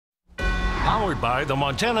Powered by the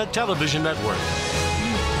Montana Television Network.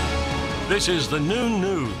 This is the Noon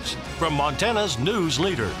News from Montana's news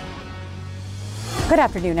leader. Good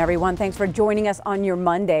afternoon, everyone. Thanks for joining us on your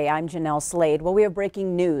Monday. I'm Jeanelle Slade. Well, we have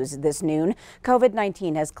breaking news this noon.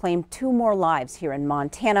 COVID-19 has claimed 2 more lives here in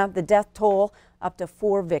Montana. The death toll up to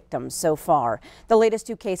 4 victims so far. The latest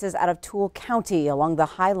 2 cases out of Toole County along the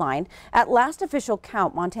High Line. At last official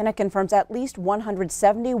count, Montana confirms at least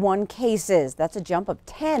 171 cases. That's a jump of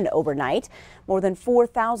 10 overnight. More than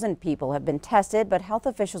 4,000 people have been tested, but health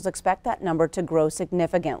officials expect that number to grow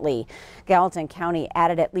significantly. Gallatin County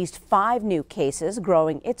added at least 5 new cases,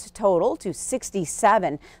 growing its total to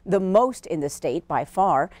 67, the most in the state by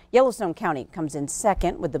far. Yellowstone County comes in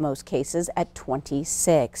second with the most cases at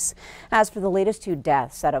 26. As for the latest 2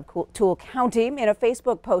 deaths out of Toole County, in a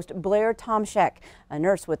Facebook post, Blair Tomshek, a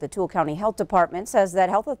nurse with the Toole County Health Department, says that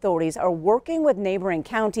health authorities are working with neighboring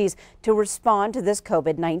counties to respond to this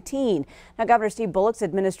COVID-19. Now, Governor Steve Bullock's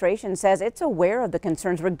administration says it's aware of the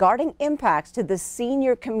concerns regarding impacts to the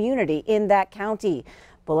senior community in that county.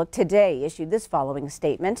 Bullock today issued this following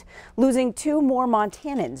statement. Losing 2 more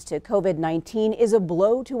Montanans to COVID-19 is a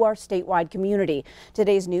blow to our statewide community.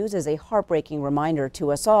 Today's news is a heartbreaking reminder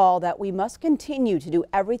to us all that we must continue to do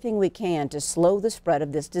everything we can to slow the spread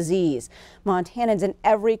of this disease. Montanans in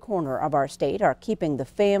every corner of our state are keeping the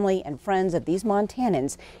family and friends of these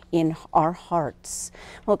Montanans in our hearts.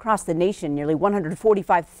 Well, across the nation, nearly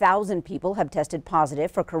 145,000 people have tested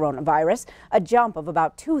positive for coronavirus, a jump of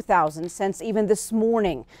about 2,000 since even this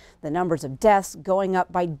morning. The numbers of deaths going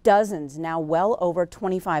up by dozens, now well over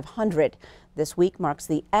 2,500. This week marks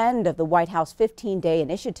the end of the White House 15-day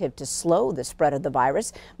initiative to slow the spread of the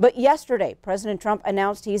virus. But yesterday, President Trump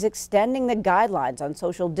announced he's extending the guidelines on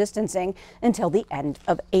social distancing until the end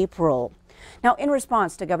of April. Now, in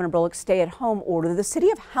response to Governor Bullock's stay-at-home order, the city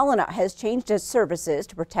of Helena has changed its services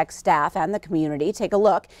to protect staff and the community. Take a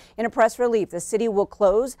look. In a press release, the city will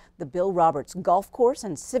close the Bill Roberts Golf Course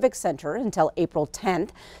and Civic Center until April 10th.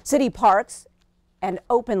 City parks and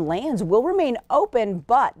open lands will remain open,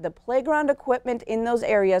 but the playground equipment in those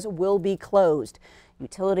areas will be closed.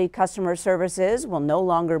 Utility customer services will no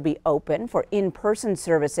longer be open for in-person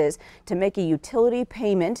services. To make a utility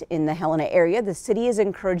payment in the Helena area, the city is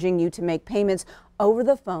encouraging you to make payments over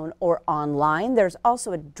the phone or online. There's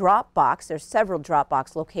also a drop box. There's several drop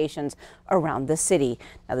box locations around the city.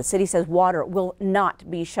 Now, the city says water will not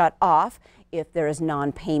be shut off if there is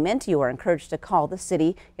non-payment. You are encouraged to call the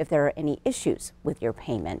city if there are any issues with your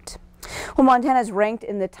payment. Well, Montana is ranked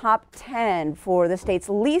in the top 10 for the states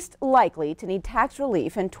least likely to need tax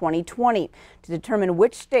relief in 2020. To determine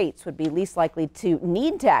which states would be least likely to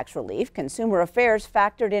need tax relief, Consumer Affairs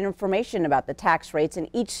factored in information about the tax rates in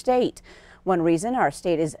each state. One reason our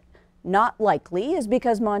state is not likely is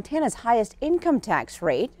because Montana's highest income tax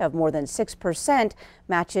rate of more than 6%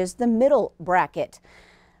 matches the middle bracket.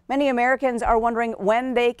 Many Americans are wondering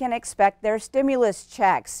when they can expect their stimulus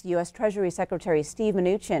checks. U.S. Treasury Secretary Steve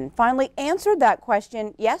Mnuchin finally answered that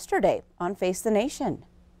question yesterday on Face the Nation.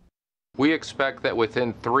 We expect that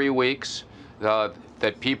within 3 weeks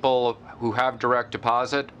that people who have direct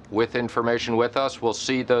deposit with information with us will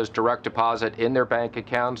see those direct deposit in their bank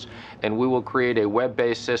accounts, and we will create a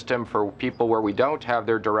web-based system for people where we don't have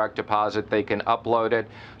their direct deposit. They can upload it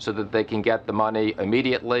so that they can get the money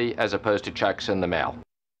immediately as opposed to checks in the mail.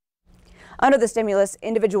 Under the stimulus,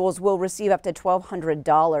 individuals will receive up to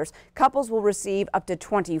 $1,200. Couples will receive up to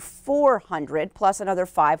 $2,400 plus another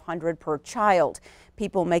 $500 per child.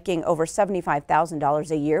 People making over $75,000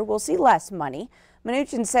 a year will see less money.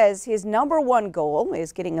 Mnuchin says his #1 goal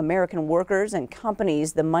is getting American workers and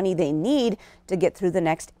companies the money they need to get through the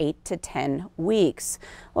next 8 to 10 weeks.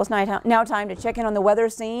 Well, it's now time to check in on the weather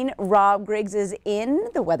scene. Rob Griggs is in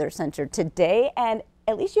the Weather Center today, and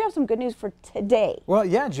at least you have some good news for today. Well,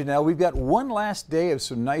 yeah, Jeanelle, we've got one last day of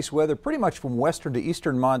some nice weather, pretty much from western to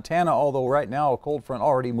eastern Montana, although right now a cold front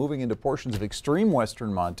already moving into portions of extreme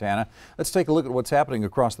western Montana. Let's take a look at what's happening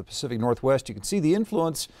across the Pacific Northwest. You can see the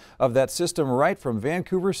influence of that system right from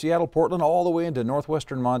Vancouver, Seattle, Portland, all the way into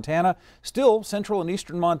northwestern Montana. Still, central and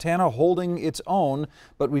eastern Montana holding its own,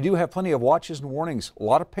 but we do have plenty of watches and warnings. A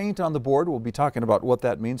lot of paint on the board. We'll be talking about what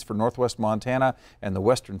that means for northwest Montana and the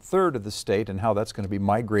western third of the state and how that's going to be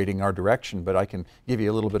migrating our direction, but I can give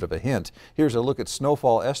you a little bit of a hint. Here's a look at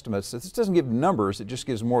snowfall estimates. This doesn't give numbers, it just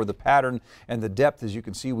gives more of the pattern and the depth. As you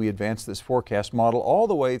can see, we advanced this forecast model all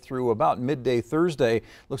the way through about midday Thursday.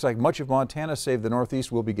 Looks like much of Montana, save the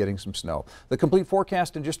Northeast, will be getting some snow. The complete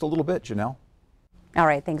forecast in just a little bit, Jeanelle. All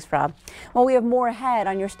right, thanks, Rob. Well, we have more ahead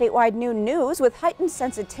on your statewide noon news with heightened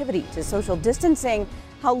sensitivity to social distancing,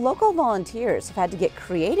 how local volunteers have had to get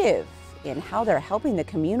creative in how they're helping the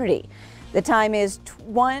community. The time is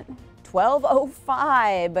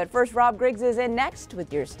 12:05, but first Rob Griggs is in next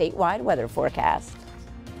with your statewide weather forecast.